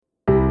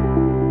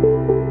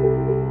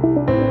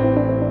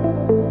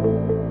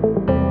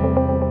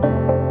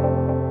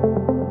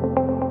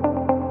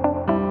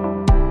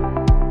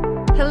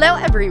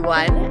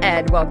everyone,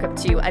 and welcome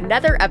to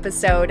another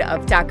episode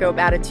of Taco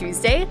About a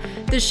Tuesday,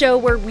 the show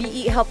where we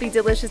eat healthy,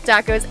 delicious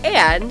tacos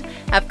and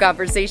have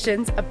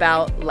conversations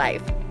about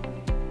life.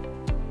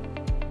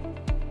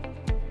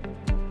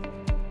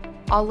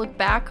 I'll look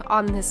back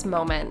on this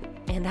moment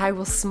and I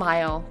will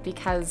smile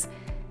because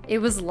it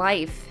was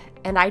life,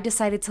 and I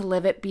decided to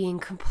live it being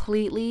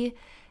completely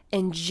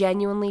and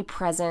genuinely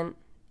present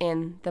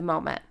in the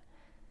moment.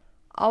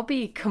 I'll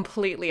be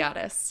completely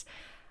honest.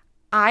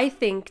 I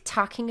think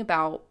talking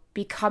about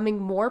becoming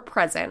more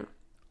present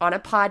on a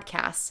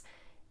podcast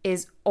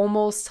is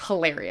almost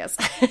hilarious.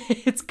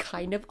 It's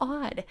kind of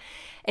odd.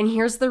 And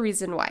here's the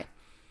reason why.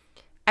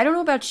 I don't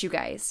know about you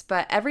guys,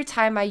 but every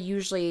time I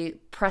usually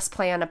press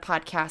play on a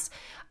podcast,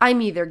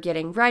 I'm either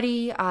getting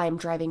ready, I'm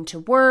driving to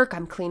work,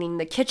 I'm cleaning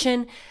the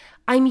kitchen.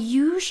 I'm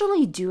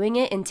usually doing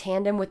it in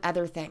tandem with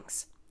other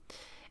things.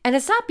 And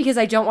it's not because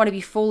I don't want to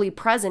be fully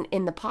present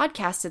in the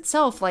podcast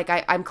itself, like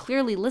I'm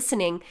clearly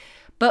listening,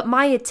 but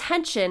my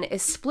attention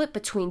is split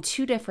between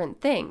two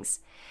different things.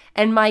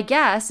 And my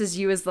guess is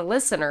you as the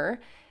listener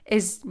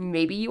is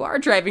maybe you are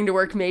driving to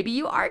work, maybe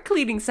you are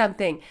cleaning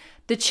something.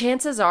 The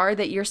chances are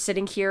that you're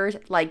sitting here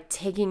like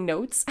taking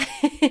notes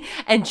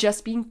and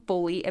just being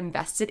fully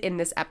invested in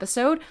this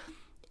episode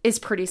is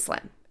pretty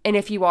slim. And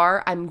if you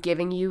are, I'm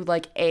giving you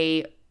like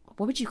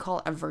what would you call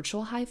it? A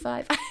virtual high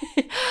five?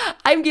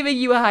 I'm giving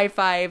you a high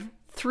five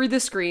through the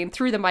screen,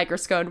 through the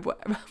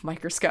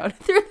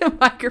through the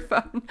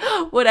microphone,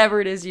 whatever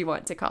it is you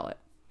want to call it.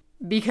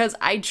 Because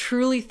I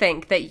truly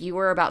think that you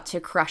are about to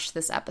crush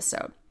this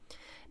episode.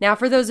 Now,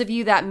 for those of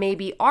you that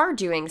maybe are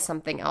doing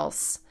something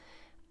else,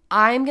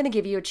 I'm going to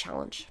give you a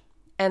challenge.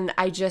 And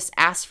I just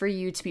ask for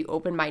you to be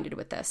open-minded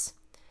with this.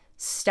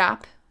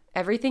 Stop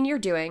everything you're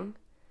doing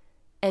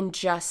and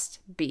just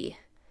be.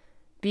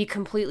 Be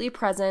completely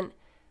present,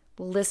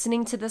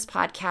 listening to this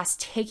podcast,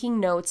 taking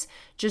notes,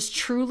 just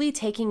truly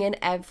taking in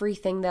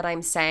everything that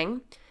I'm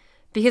saying.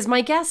 Because my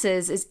guess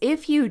is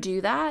if you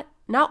do that,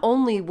 not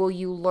only will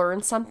you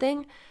learn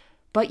something,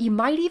 but you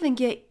might even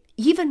get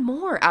even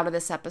more out of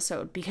this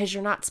episode because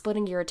you're not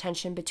splitting your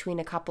attention between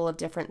a couple of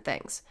different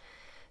things.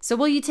 So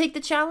will you take the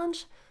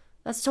challenge?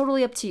 That's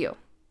totally up to you.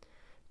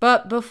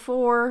 But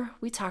before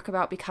we talk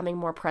about becoming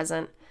more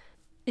present,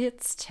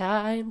 it's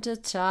time to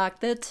talk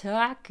the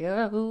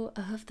taco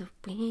of the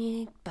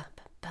week. Ba,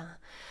 ba, ba.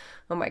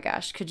 Oh my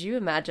gosh, could you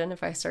imagine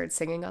if I started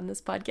singing on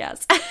this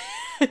podcast?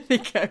 I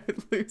think I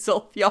would lose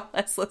all of y'all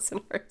as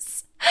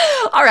listeners.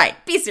 All right,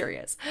 be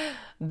serious.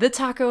 The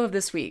taco of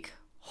this week.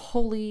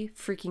 Holy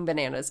freaking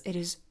bananas. It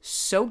is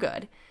so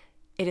good.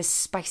 It is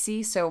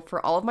spicy. So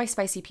for all of my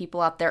spicy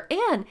people out there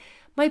and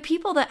my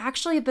people that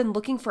actually have been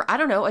looking for,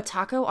 a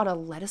taco on a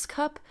lettuce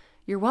cup,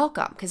 you're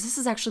welcome. Because this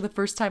is actually the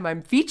first time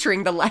I'm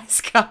featuring the lettuce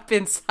cup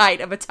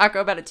inside of a Taco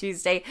About a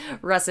Tuesday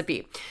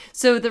recipe.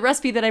 So the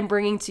recipe that I'm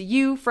bringing to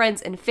you,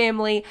 friends and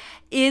family,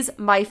 is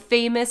my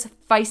famous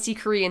feisty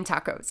Korean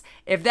tacos.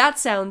 If that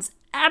sounds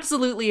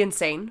absolutely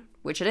insane,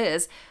 which it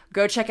is,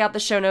 go check out the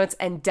show notes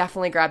and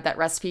definitely grab that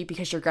recipe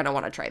because you're going to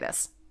want to try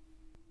this.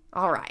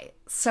 All right,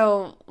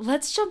 so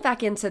let's jump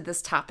back into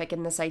this topic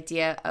and this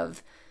idea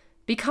of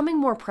becoming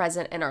more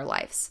present in our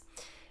lives.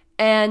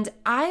 And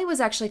I was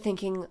actually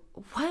thinking,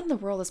 what in the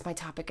world is my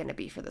topic going to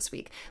be for this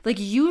week? Like,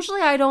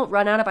 usually I don't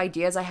run out of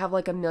ideas. I have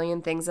like a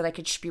million things that I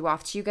could spew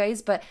off to you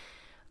guys, but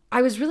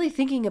I was really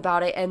thinking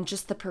about it and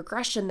just the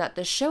progression that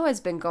the show has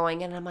been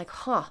going. And I'm like,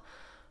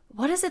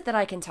 what is it that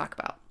I can talk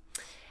about?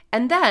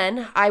 And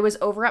then I was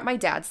over at my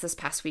dad's this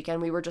past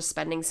weekend. We were just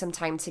spending some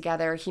time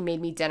together. He made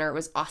me dinner. It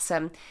was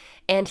awesome.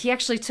 And he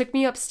actually took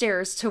me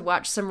upstairs to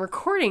watch some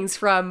recordings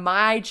from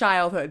my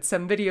childhood,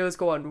 some videos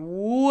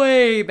going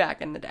way back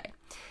in the day.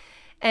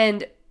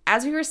 And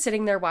as we were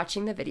sitting there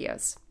watching the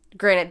videos,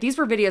 granted, these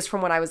were videos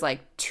from when I was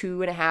like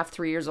 2.5,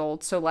 3 years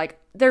old. So like,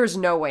 there's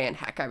no way in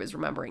heck I was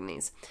remembering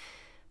these.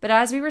 But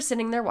as we were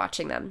sitting there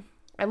watching them,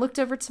 I looked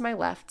over to my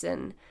left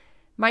and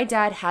my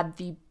dad had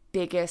the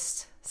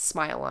biggest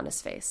smile on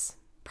his face,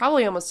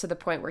 probably almost to the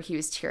point where he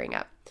was tearing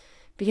up,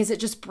 because it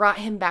just brought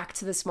him back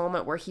to this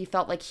moment where he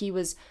felt like he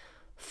was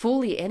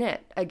fully in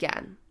it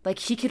again. Like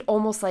he could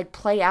almost like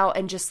play out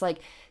and just like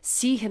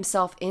see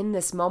himself in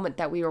this moment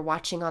that we were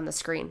watching on the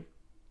screen.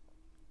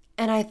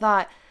 And I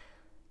thought,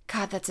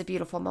 God, that's a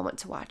beautiful moment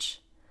to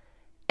watch.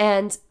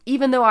 And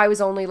even though I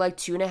was only like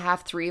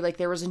 2.5, 3, like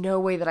there was no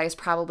way that I was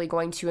probably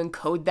going to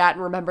encode that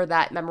and remember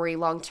that memory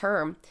long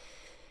term,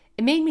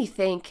 it made me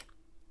think,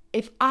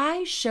 if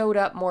I showed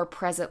up more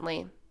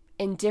presently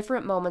in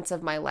different moments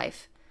of my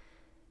life,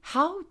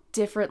 how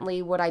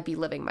differently would I be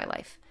living my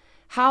life?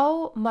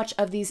 How much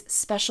of these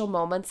special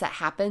moments that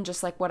happen,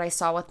 just like what I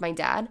saw with my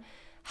dad,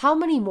 how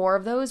many more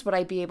of those would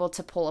I be able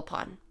to pull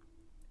upon?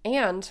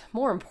 And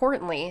more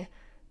importantly,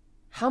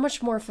 how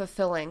much more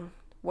fulfilling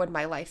would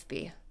my life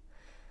be?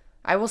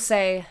 I will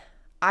say,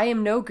 I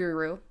am no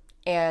guru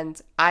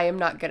and I am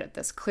not good at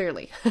this,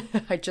 clearly.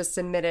 I just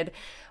admitted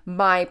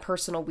my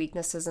personal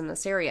weaknesses in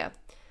this area.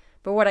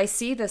 But what I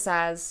see this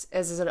as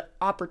is an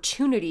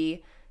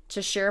opportunity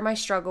to share my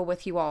struggle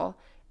with you all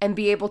and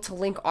be able to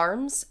link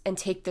arms and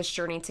take this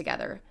journey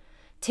together.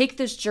 take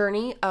this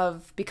journey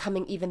of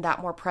becoming even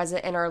that more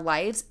present in our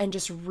lives and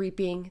just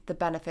reaping the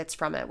benefits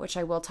from it, which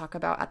I will talk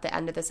about at the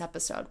end of this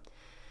episode.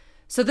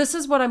 So this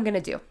is what I'm going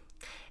to do.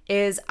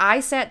 Is I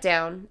sat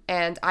down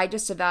and I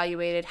just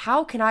evaluated,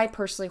 how can I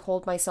personally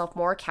hold myself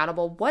more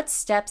accountable? What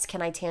steps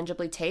can I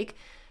tangibly take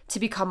to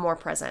become more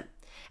present?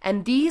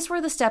 And these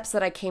were the steps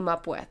that I came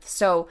up with.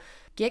 So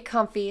get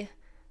comfy,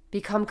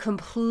 become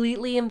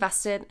completely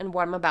invested in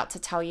what I'm about to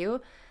tell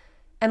you,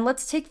 and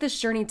let's take this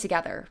journey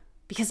together.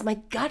 Because my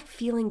gut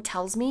feeling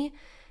tells me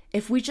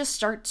if we just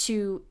start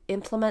to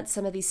implement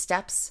some of these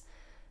steps,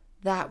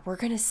 that we're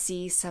going to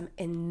see some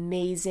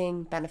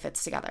amazing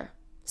benefits together.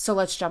 So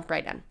let's jump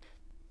right in.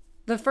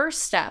 The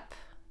first step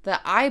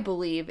that I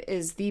believe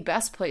is the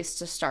best place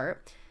to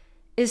start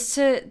is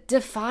to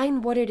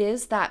define what it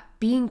is that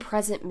being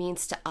present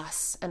means to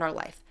us in our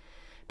life.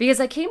 Because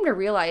I came to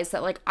realize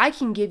that I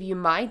can give you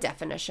my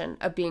definition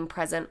of being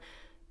present,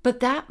 but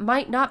that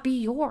might not be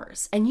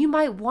yours. And you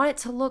might want it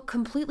to look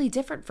completely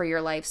different for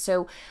your life.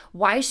 So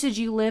why should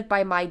you live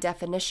by my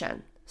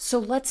definition? So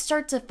let's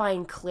start to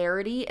find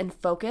clarity and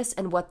focus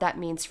and what that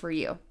means for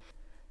you.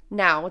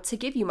 Now, to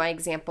give you my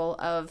example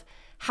of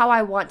how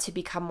I want to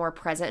become more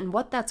present and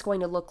what that's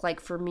going to look like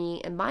for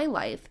me in my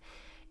life,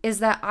 is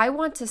that I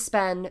want to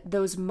spend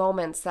those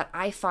moments that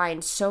I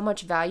find so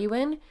much value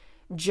in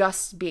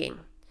just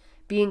being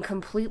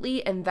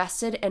completely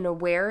invested and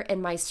aware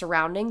in my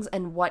surroundings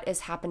and what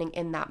is happening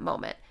in that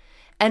moment.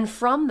 And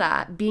from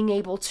that, being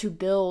able to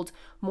build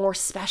more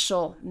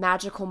special,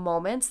 magical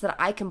moments that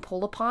I can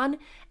pull upon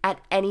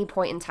at any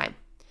point in time.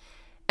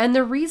 And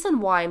the reason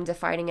why I'm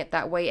defining it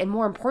that way, and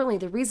more importantly,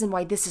 the reason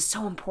why this is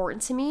so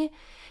important to me,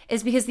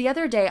 is because the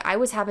other day I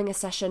was having a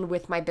session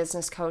with my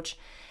business coach,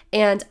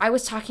 and I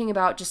was talking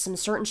about just some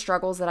certain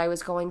struggles that I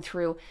was going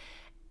through.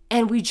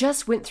 And we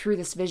just went through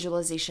this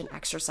visualization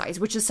exercise,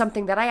 which is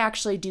something that I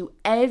actually do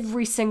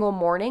every single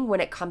morning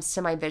when it comes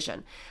to my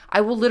vision.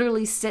 I will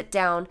literally sit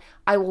down,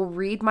 I will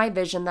read my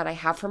vision that I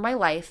have for my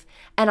life,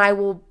 and I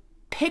will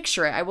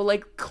picture it. I will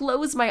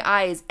close my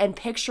eyes and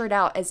picture it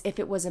out as if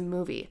it was a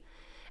movie.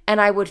 And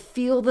I would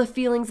feel the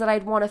feelings that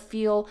I'd want to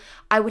feel.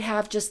 I would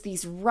have just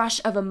these rush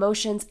of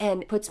emotions,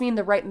 and it puts me in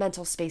the right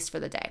mental space for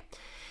the day.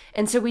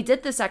 And so we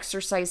did this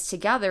exercise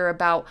together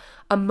about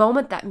a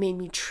moment that made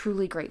me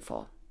truly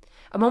grateful.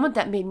 A moment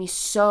that made me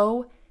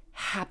so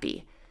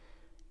happy.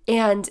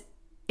 And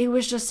it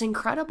was just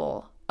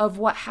incredible of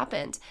what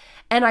happened.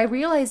 And I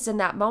realized in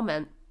that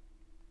moment,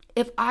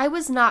 if I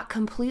was not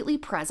completely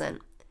present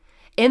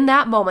in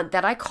that moment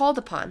that I called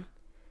upon,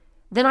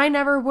 then I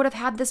never would have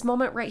had this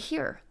moment right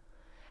here.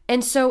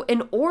 And so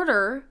in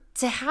order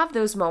to have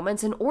those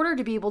moments, in order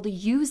to be able to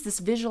use this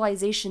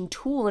visualization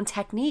tool and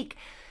technique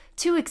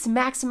to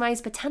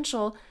maximize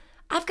potential,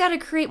 I've got to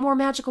create more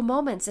magical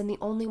moments. And the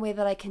only way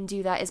that I can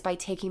do that is by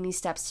taking these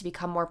steps to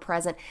become more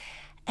present.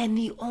 And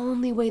the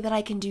only way that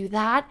I can do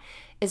that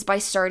is by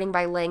starting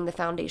by laying the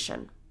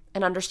foundation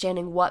and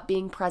understanding what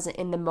being present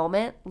in the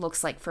moment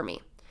looks like for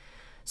me.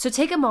 So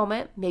take a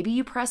moment, maybe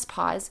you press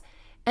pause,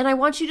 and I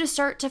want you to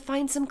start to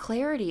find some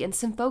clarity and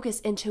some focus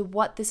into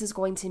what this is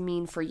going to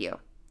mean for you.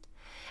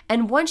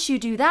 And once you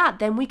do that,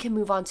 then we can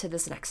move on to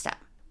this next step,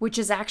 which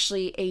is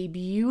actually a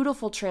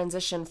beautiful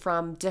transition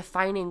from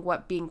defining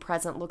what being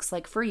present looks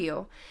like for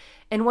you.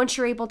 And once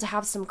you're able to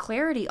have some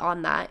clarity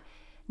on that,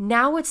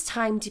 now it's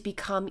time to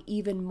become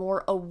even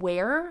more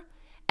aware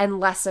and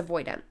less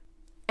avoidant.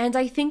 And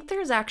I think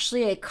there's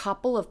actually a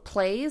couple of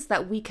plays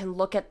that we can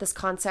look at this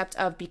concept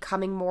of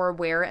becoming more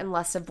aware and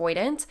less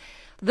avoidant.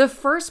 The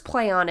first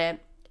play on it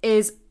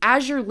is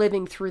as you're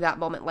living through that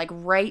moment,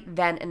 right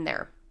then and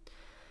there.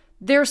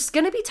 There's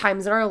going to be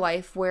times in our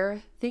life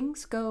where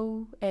things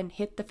go and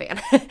hit the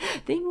fan.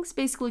 Things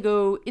basically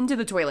go into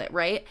the toilet,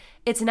 right?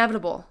 It's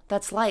inevitable.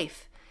 That's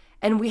life.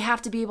 And we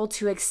have to be able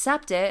to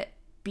accept it,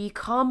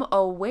 become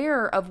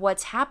aware of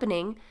what's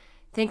happening,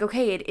 think,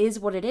 okay, it is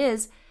what it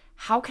is.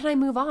 How can I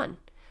move on?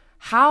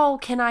 How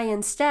can I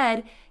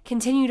instead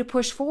continue to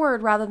push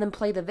forward rather than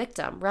play the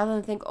victim, rather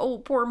than think, oh,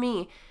 poor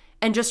me,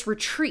 and just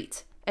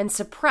retreat and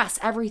suppress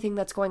everything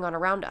that's going on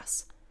around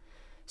us?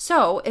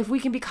 So if we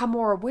can become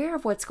more aware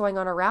of what's going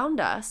on around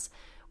us,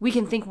 we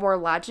can think more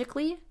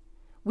logically.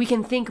 We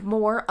can think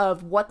more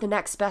of what the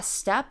next best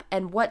step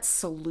and what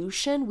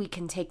solution we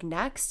can take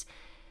next.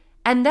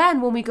 And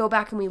then when we go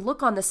back and we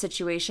look on the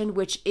situation,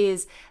 which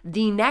is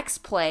the next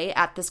play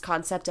at this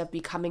concept of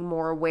becoming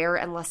more aware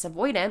and less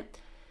avoidant,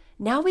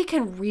 now we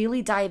can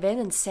really dive in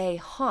and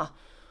say,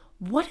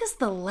 what is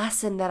the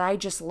lesson that I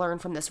just learned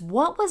from this?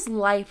 What was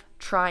life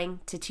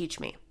trying to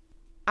teach me?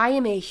 I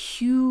am a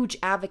huge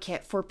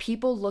advocate for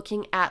people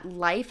looking at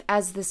life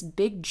as this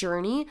big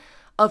journey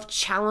of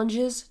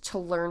challenges to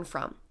learn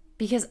from.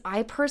 Because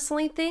I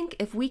personally think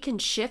if we can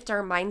shift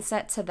our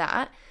mindset to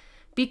that,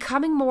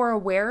 becoming more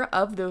aware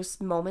of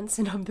those moments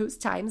and of those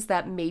times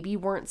that maybe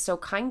weren't so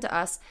kind to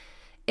us,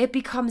 it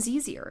becomes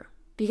easier.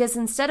 Because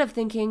instead of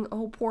thinking,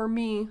 oh, poor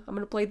me, I'm going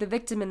to play the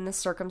victim in this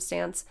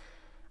circumstance,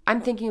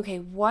 I'm thinking, okay,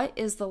 what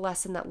is the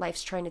lesson that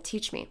life's trying to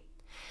teach me?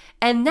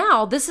 And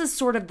now this is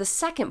sort of the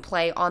second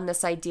play on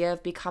this idea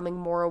of becoming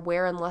more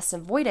aware and less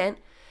avoidant,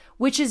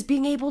 which is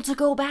being able to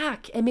go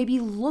back and maybe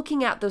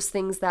looking at those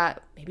things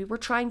that maybe we're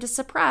trying to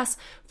suppress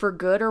for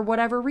good or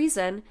whatever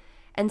reason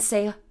and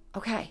say,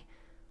 okay,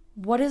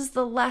 what is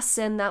the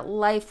lesson that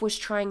life was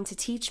trying to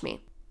teach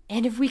me?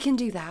 And if we can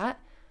do that,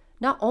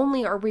 not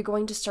only are we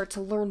going to start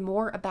to learn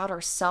more about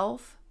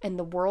ourselves and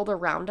the world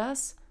around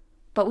us,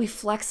 but we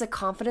flex a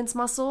confidence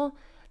muscle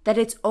that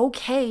it's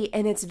okay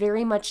and it's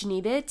very much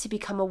needed to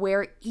become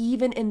aware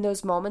even in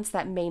those moments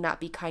that may not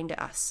be kind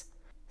to us.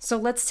 So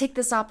let's take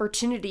this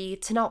opportunity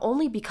to not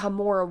only become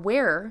more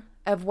aware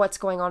of what's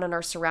going on in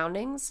our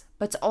surroundings,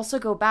 but to also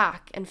go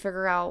back and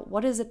figure out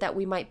what is it that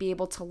we might be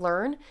able to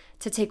learn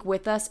to take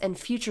with us in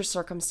future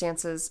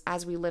circumstances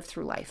as we live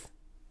through life.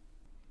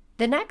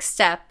 The next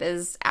step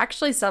is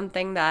actually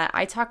something that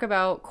I talk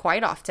about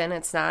quite often.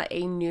 It's not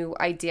a new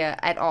idea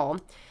at all,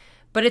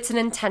 but it's an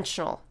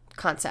intentional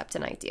concept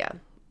and idea.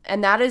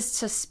 And that is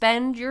to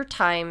spend your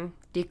time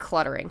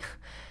decluttering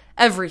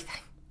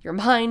everything. Your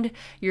mind,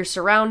 your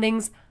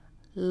surroundings,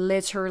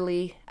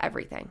 literally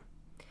everything.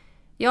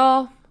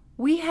 Y'all,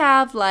 we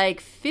have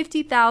like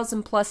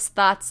 50,000 plus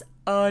thoughts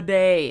a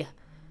day.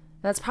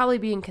 That's probably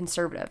being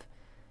conservative.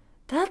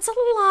 That's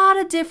a lot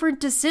of different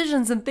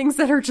decisions and things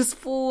that are just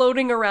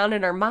floating around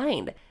in our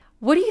mind.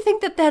 What do you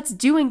think that that's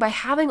doing by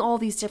having all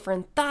these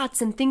different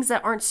thoughts and things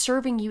that aren't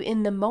serving you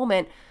in the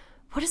moment?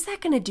 What is that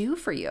going to do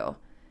for you?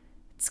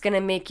 It's going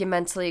to make you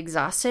mentally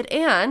exhausted,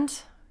 and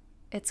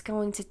it's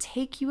going to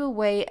take you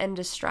away and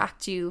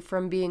distract you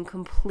from being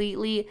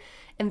completely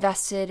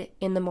invested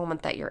in the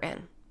moment that you're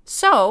in.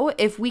 So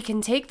if we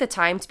can take the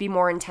time to be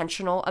more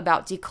intentional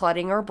about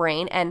decluttering our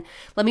brain, and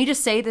let me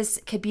just say this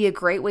could be a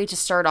great way to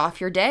start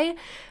off your day.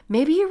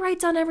 Maybe you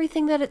write down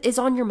everything that is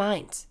on your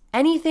mind.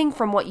 Anything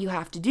from what you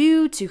have to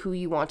do to who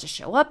you want to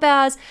show up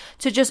as,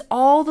 to just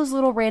all those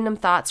little random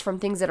thoughts from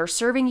things that are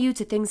serving you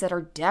to things that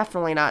are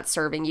definitely not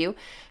serving you.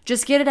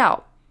 Just get it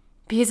out.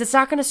 Because it's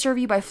not going to serve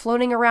you by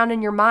floating around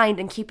in your mind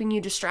and keeping you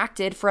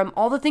distracted from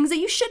all the things that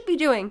you should be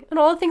doing and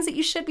all the things that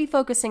you should be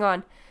focusing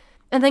on.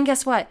 And then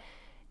guess what?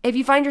 If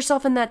you find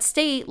yourself in that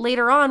state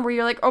later on where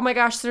you're like, oh my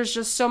gosh, there's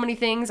just so many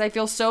things, I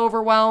feel so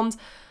overwhelmed,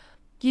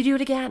 you do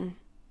it again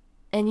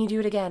and you do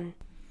it again.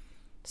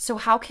 So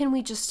how can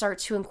we just start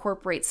to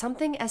incorporate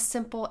something as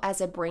simple as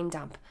a brain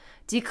dump,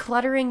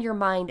 decluttering your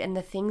mind and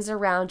the things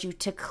around you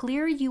to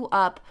clear you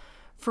up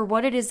for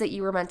what it is that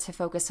you were meant to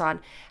focus on?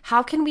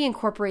 How can we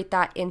incorporate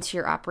that into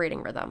your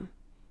operating rhythm?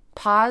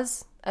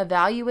 Pause,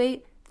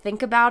 evaluate,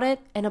 think about it,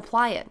 and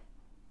apply it.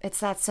 It's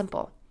that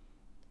simple.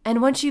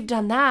 And once you've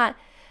done that,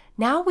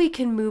 now we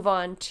can move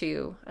on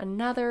to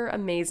another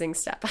amazing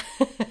step.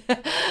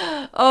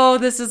 Oh,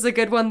 this is a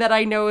good one that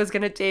I know is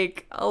going to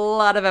take a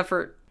lot of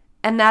effort.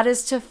 And that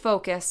is to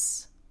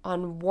focus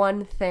on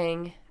one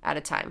thing at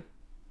a time.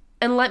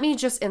 And let me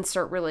just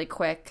insert really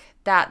quick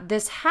that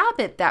this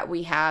habit that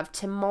we have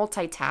to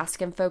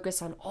multitask and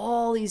focus on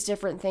all these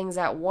different things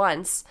at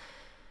once,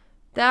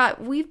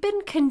 that we've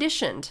been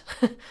conditioned.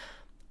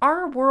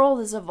 Our world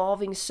is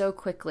evolving so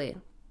quickly.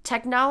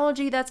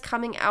 Technology that's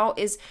coming out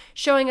is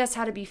showing us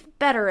how to be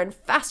better and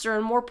faster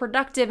and more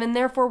productive, and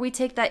therefore we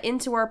take that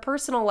into our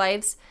personal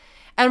lives.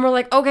 And we're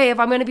like, okay, if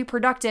I'm going to be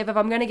productive, if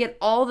I'm going to get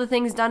all the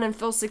things done and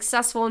feel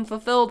successful and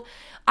fulfilled,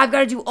 I've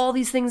got to do all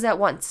these things at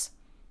once.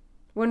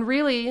 When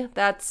really,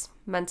 that's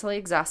mentally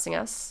exhausting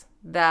us.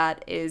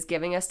 That is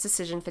giving us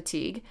decision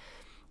fatigue.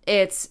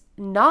 It's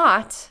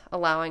not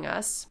allowing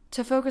us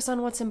to focus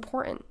on what's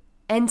important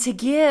and to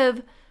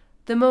give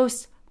the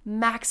most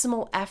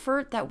maximal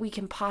effort that we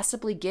can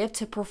possibly give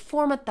to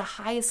perform at the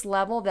highest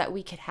level that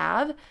we could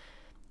have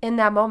in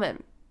that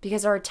moment,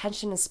 because our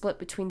attention is split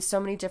between so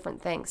many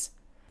different things.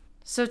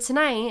 So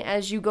tonight,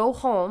 as you go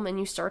home and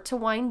you start to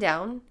wind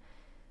down,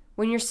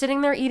 when you're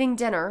sitting there eating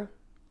dinner,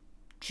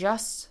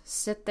 just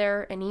sit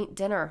there and eat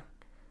dinner.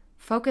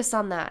 Focus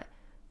on that.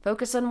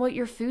 Focus on what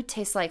your food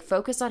tastes like.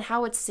 Focus on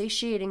how it's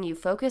satiating you.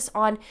 Focus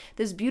on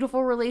this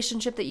beautiful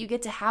relationship that you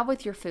get to have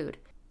with your food.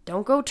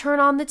 Don't go turn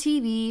on the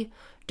TV.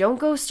 Don't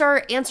go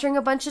start answering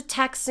a bunch of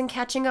texts and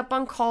catching up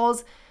on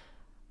calls.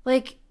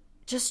 Like,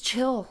 just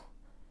chill.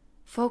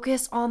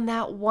 Focus on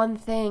that one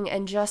thing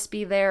and just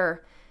be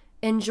there.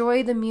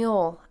 Enjoy the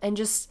meal and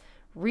just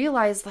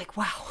realize, like,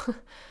 wow,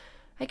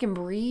 I can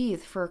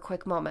breathe for a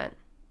quick moment.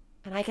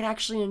 And I can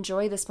actually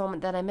enjoy this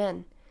moment that I'm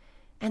in.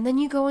 And then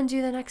you go and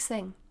do the next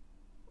thing.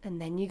 And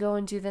then you go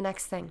and do the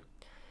next thing.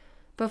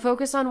 But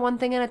focus on one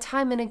thing at a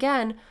time. And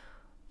again,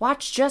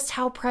 watch just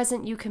how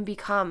present you can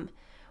become.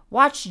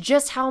 Watch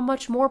just how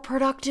much more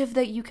productive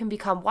that you can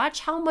become.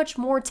 Watch how much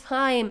more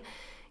time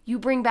you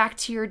bring back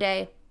to your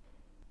day.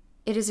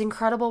 It is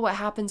incredible what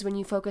happens when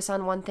you focus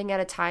on one thing at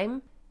a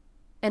time.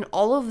 And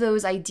all of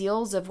those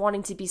ideals of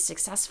wanting to be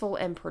successful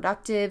and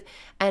productive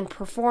and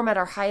perform at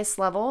our highest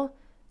level,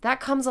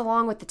 that comes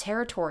along with the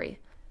territory.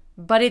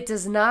 But it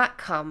does not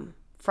come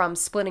from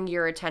splitting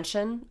your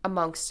attention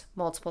amongst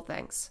multiple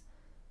things.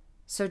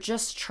 So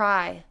just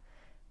try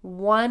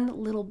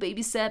one little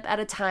baby step at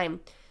a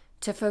time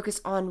to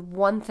focus on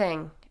one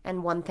thing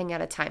and one thing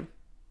at a time.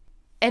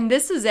 And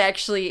this is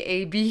actually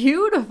a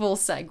beautiful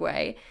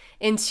segue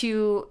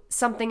into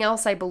something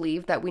else I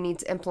believe that we need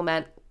to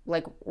implement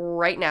like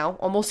right now,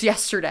 almost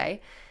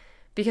yesterday,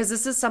 because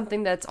this is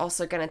something that's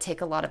also going to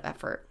take a lot of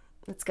effort.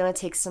 It's going to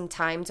take some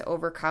time to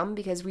overcome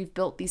because we've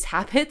built these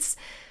habits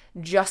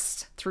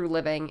just through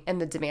living in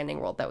the demanding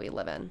world that we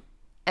live in.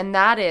 And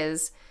that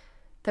is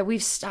that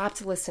we've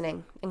stopped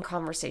listening in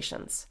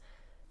conversations.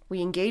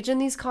 We engage in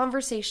these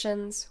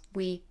conversations.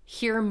 We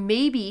hear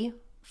maybe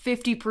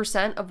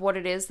 50% of what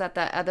it is that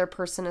that other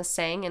person is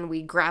saying, and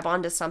we grab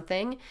onto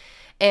something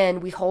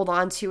and we hold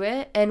on to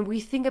it and we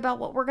think about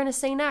what we're going to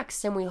say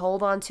next, and we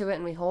hold on to it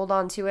and we hold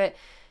on to it,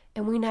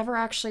 and we never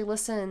actually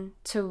listen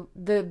to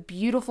the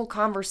beautiful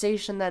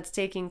conversation that's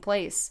taking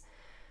place.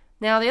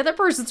 Now, the other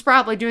person's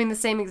probably doing the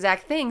same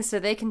exact thing, so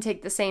they can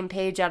take the same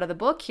page out of the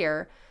book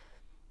here.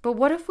 But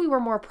what if we were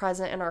more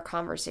present in our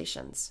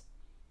conversations?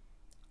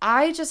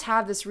 I just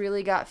have this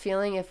really gut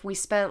feeling if we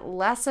spent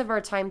less of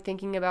our time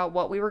thinking about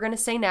what we were going to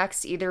say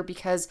next, either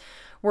because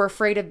we're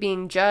afraid of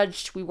being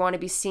judged, we want to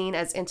be seen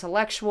as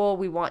intellectual,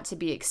 we want to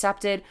be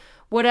accepted,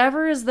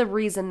 whatever is the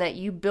reason that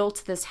you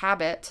built this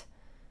habit,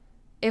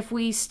 if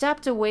we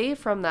stepped away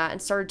from that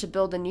and started to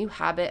build a new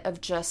habit of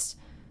just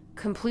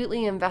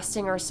completely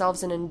investing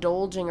ourselves and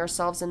indulging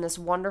ourselves in this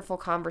wonderful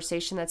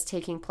conversation that's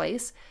taking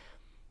place,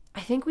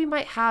 I think we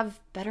might have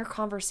better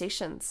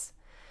conversations.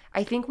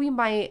 I think we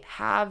might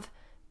have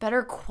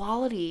better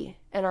quality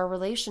in our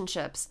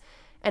relationships.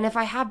 And if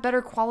I have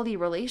better quality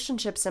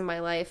relationships in my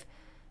life,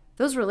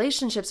 those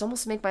relationships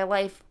almost make my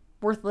life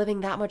worth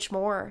living that much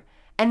more.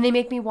 And they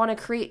make me want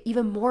to create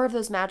even more of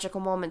those magical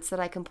moments that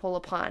I can pull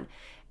upon.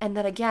 And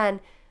that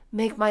again,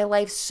 make my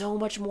life so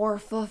much more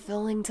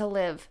fulfilling to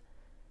live.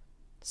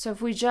 So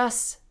if we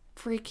just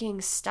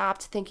freaking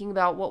stopped thinking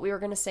about what we were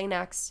going to say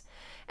next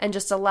and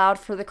just allowed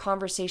for the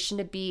conversation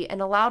to be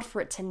and allowed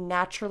for it to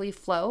naturally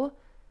flow,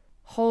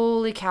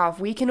 holy cow, if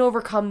we can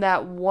overcome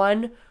that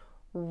one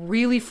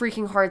really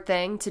freaking hard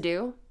thing to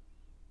do,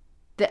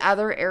 the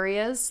other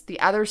areas, the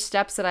other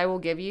steps that I will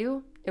give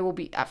you, it will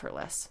be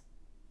effortless.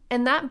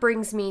 And that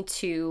brings me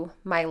to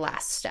my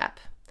last step.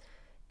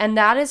 And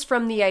that is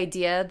from the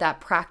idea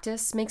that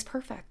practice makes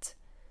perfect.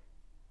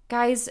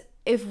 Guys,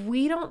 if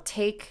we don't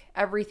take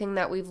everything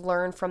that we've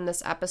learned from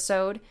this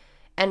episode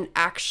and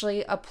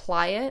actually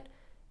apply it,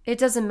 it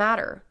doesn't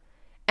matter.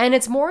 And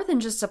it's more than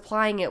just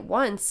applying it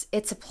once,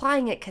 it's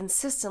applying it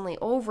consistently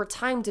over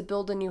time to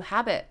build a new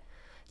habit,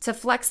 to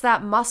flex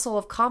that muscle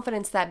of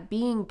confidence that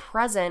being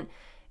present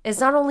is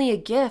not only a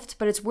gift,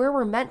 but it's where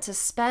we're meant to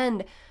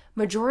spend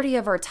majority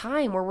of our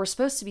time, where we're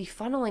supposed to be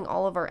funneling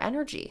all of our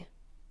energy.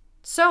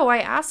 So I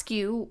ask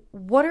you,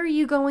 what are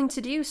you going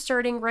to do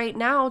starting right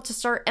now to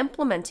start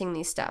implementing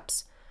these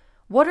steps?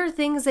 What are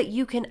things that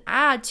you can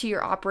add to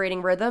your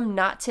operating rhythm,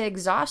 not to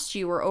exhaust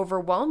you or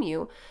overwhelm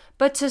you,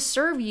 but to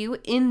serve you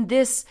in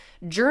this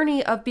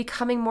journey of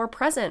becoming more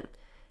present?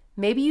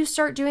 Maybe you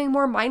start doing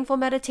more mindful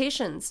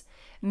meditations.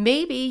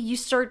 Maybe you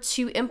start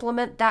to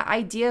implement that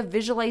idea of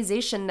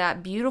visualization,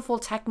 that beautiful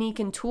technique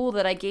and tool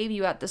that I gave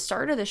you at the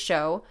start of the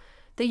show,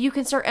 that you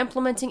can start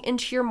implementing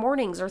into your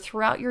mornings or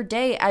throughout your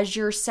day as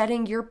you're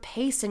setting your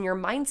pace and your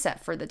mindset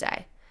for the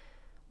day.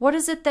 What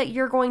is it that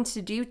you're going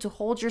to do to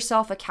hold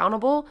yourself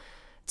accountable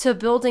to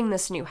building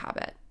this new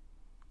habit?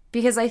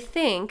 Because I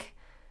think,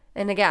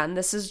 and again,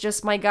 this is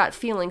just my gut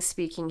feeling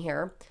speaking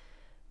here,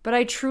 but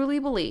I truly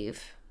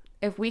believe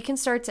if we can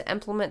start to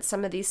implement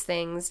some of these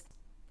things,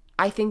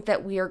 I think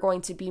that we are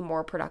going to be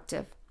more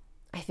productive.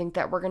 I think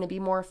that we're going to be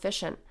more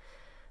efficient.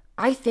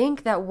 I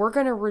think that we're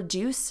going to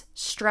reduce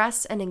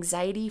stress and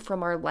anxiety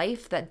from our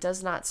life that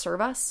does not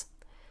serve us.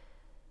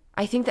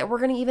 I think that we're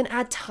going to even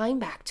add time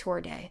back to our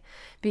day,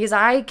 because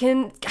I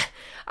can't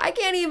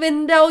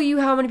even tell you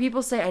how many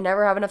people say, I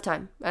never have enough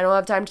time. I don't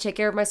have time to take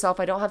care of myself.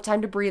 I don't have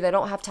time to breathe. I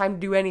don't have time to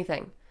do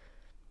anything.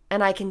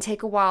 And I can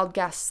take a wild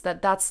guess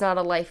that that's not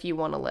a life you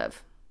want to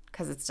live,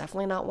 because it's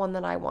definitely not one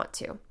that I want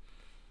to.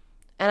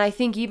 And I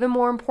think even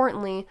more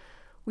importantly,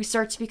 we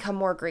start to become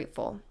more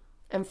grateful.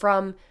 And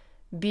from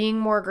being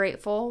more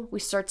grateful, we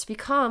start to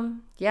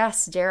become,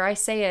 yes, dare I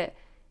say it,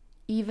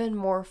 even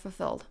more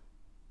fulfilled.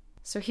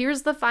 So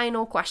here's the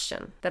final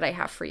question that I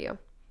have for you.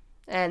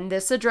 And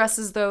this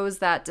addresses those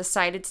that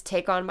decided to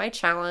take on my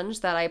challenge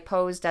that I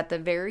posed at the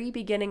very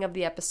beginning of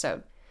the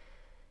episode.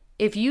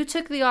 If you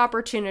took the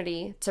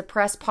opportunity to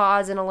press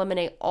pause and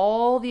eliminate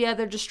all the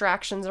other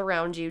distractions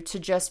around you to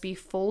just be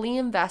fully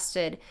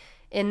invested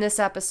in this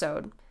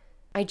episode,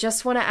 I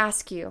just want to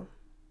ask you,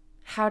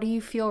 how do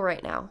you feel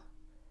right now?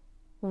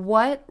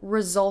 What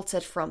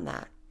resulted from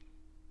that?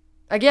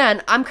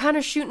 Again, I'm kind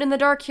of shooting in the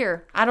dark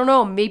here. I don't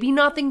know, maybe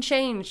nothing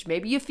changed.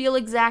 Maybe you feel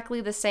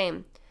exactly the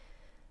same.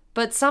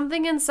 But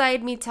something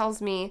inside me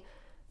tells me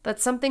that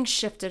something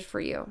shifted for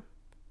you,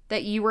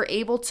 that you were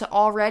able to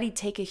already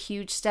take a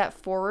huge step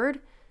forward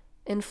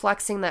in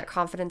flexing that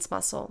confidence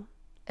muscle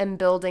and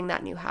building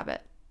that new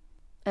habit.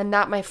 And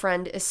that, my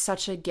friend, is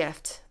such a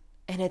gift.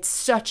 And it's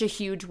such a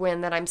huge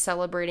win that I'm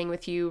celebrating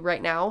with you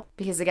right now,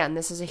 because again,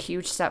 this is a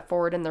huge step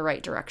forward in the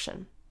right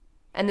direction.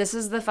 And this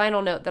is the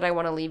final note that I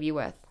want to leave you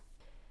with.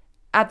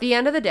 At the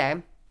end of the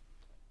day,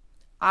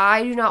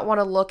 I do not want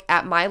to look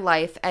at my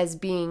life as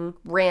being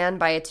ran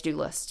by a to-do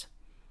list.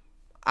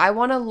 I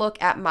want to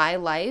look at my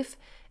life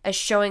as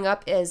showing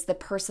up as the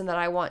person that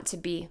I want to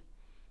be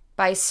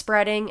by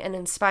spreading and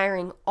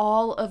inspiring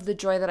all of the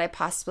joy that I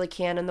possibly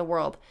can in the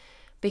world,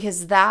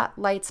 because that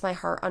lights my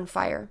heart on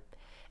fire.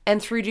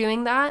 And through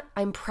doing that,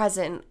 I'm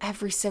present in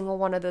every single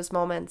one of those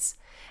moments.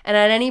 And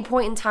at any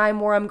point in time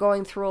where I'm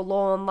going through a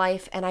lull in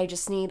life and I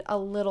just need a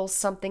little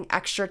something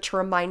extra to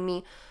remind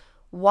me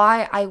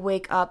why I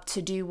wake up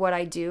to do what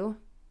I do,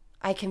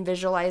 I can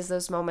visualize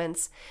those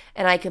moments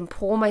and I can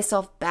pull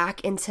myself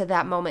back into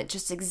that moment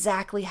just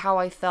exactly how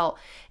I felt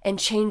and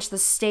change the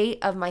state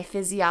of my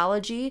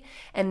physiology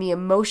and the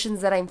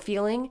emotions that I'm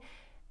feeling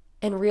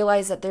and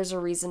realize that there's a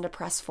reason to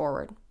press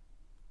forward.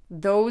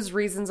 Those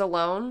reasons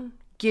alone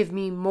give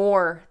me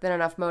more than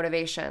enough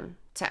motivation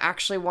to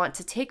actually want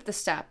to take the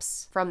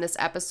steps from this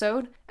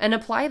episode and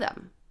apply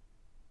them.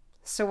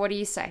 So what do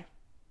you say,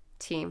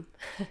 team?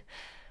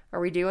 Are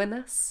we doing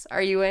this?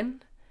 Are you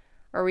in?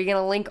 Are we going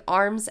to link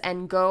arms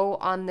and go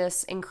on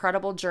this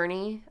incredible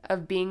journey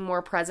of being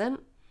more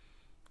present?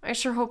 I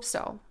sure hope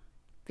so,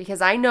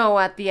 because I know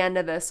at the end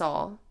of this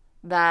all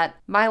that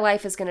my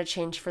life is going to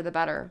change for the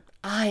better.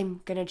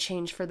 I'm going to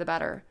change for the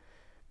better.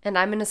 And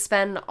I'm going to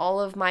spend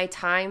all of my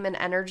time and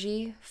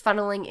energy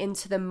funneling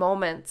into the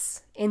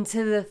moments,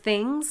 into the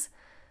things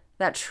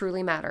that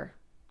truly matter.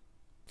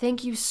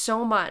 Thank you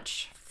so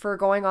much for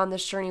going on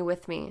this journey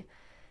with me.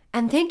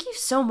 And thank you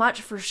so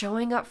much for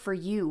showing up for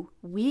you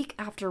week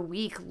after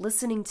week,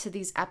 listening to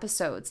these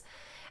episodes.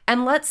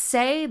 And let's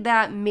say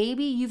that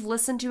maybe you've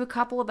listened to a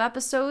couple of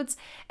episodes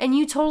and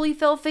you totally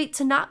fell fate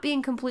to not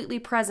being completely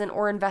present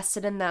or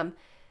invested in them.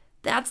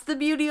 That's the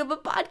beauty of a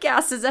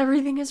podcast, is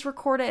everything is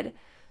recorded.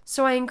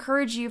 So I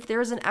encourage you, if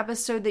there's an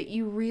episode that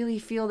you really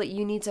feel that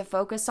you need to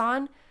focus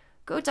on,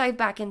 go dive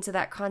back into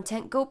that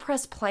content, go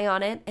press play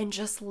on it, and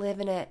just live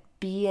in it,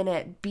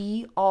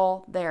 be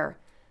all there.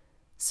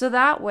 So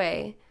that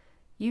way,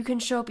 you can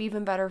show up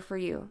even better for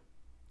you.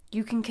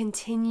 You can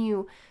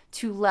continue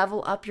to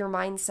level up your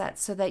mindset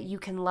so that you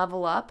can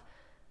level up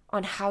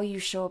on how you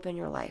show up in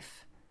your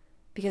life,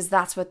 because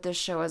that's what this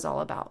show is all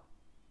about.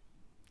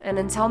 And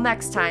until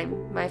next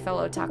time, my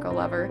fellow taco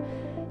lover,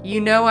 you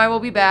know I will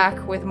be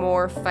back with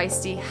more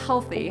feisty,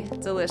 healthy,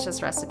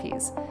 delicious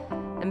recipes.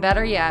 And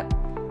better yet,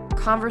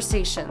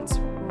 conversations,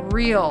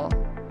 real,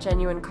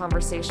 genuine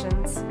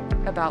conversations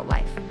about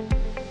life.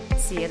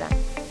 See you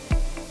then.